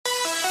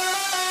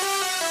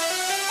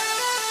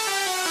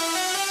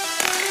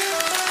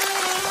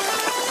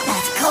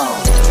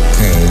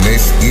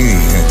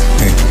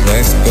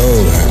let's go.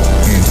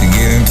 And to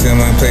get into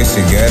my place,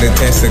 you gotta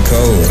test the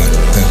code.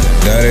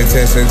 Gotta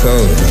test the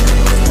code.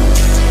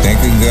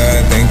 Thank you,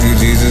 God, thank you,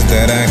 Jesus,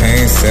 that I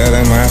ain't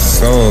selling my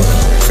soul.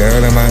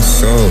 Selling my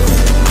soul.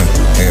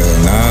 Hell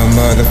nah,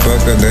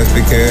 motherfucker, that's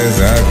because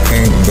I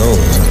can't go.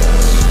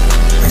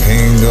 I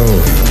can't go.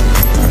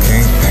 I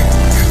can't go.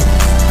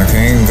 I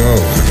can't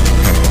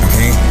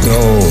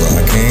go.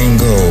 I can't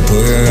go.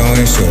 Put it on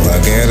the show. I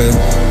gotta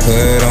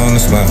put it on the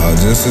smile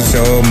just to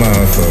show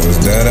motherfuckers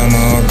that I'm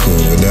all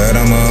cool, that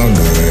I'm all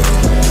good.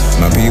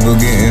 My people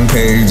getting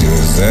paid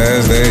just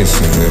as they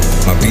should.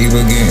 My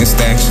people getting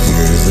stacks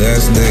just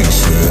as they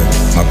should.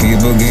 My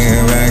people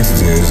getting racks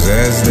just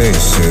as they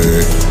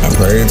should. I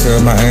pray to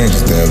my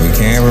angels that we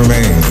can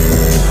remain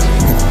good.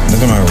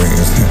 Look at my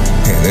rings,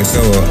 they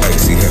so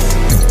icy.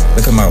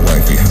 Look at my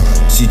wifey,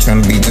 she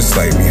tryna be just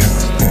like me.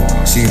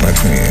 She my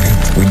twin,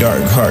 we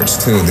dark hearts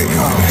till the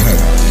end.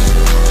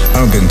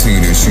 I'm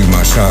continue to shoot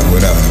my shot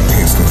without a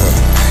pistol.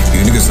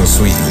 You niggas so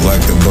sweet,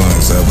 like the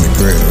buns of the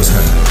grills.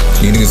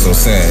 You niggas so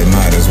sad,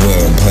 might as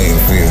well play a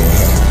field.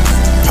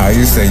 How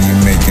you say you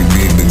make it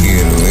big but get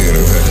a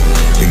little?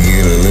 To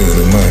get a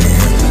little money.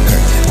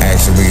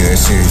 Actually, that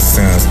shit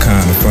sounds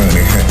kinda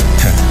funny.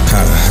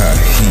 Ha ha,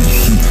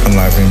 he. I'm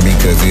laughing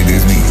because it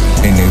is me.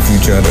 And if you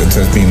try to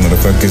touch me,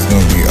 motherfuckers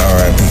gonna be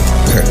R.I.P.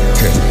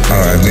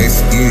 Alright,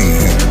 let's get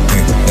it.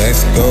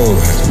 Let's go.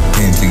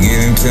 And to get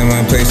into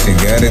my place, you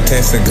gotta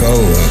test the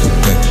code.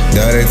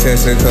 Gotta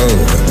test the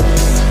code.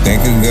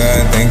 Thank you,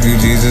 God, thank you,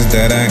 Jesus,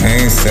 that I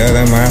ain't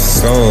selling my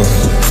soul.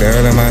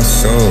 Selling my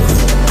soul.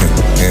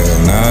 Hell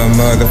nah,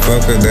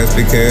 motherfucker, that's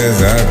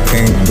because I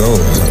can't go.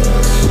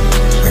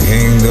 I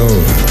can't go.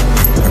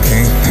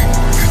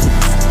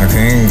 I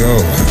can't go.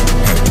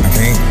 I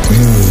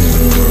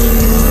can't.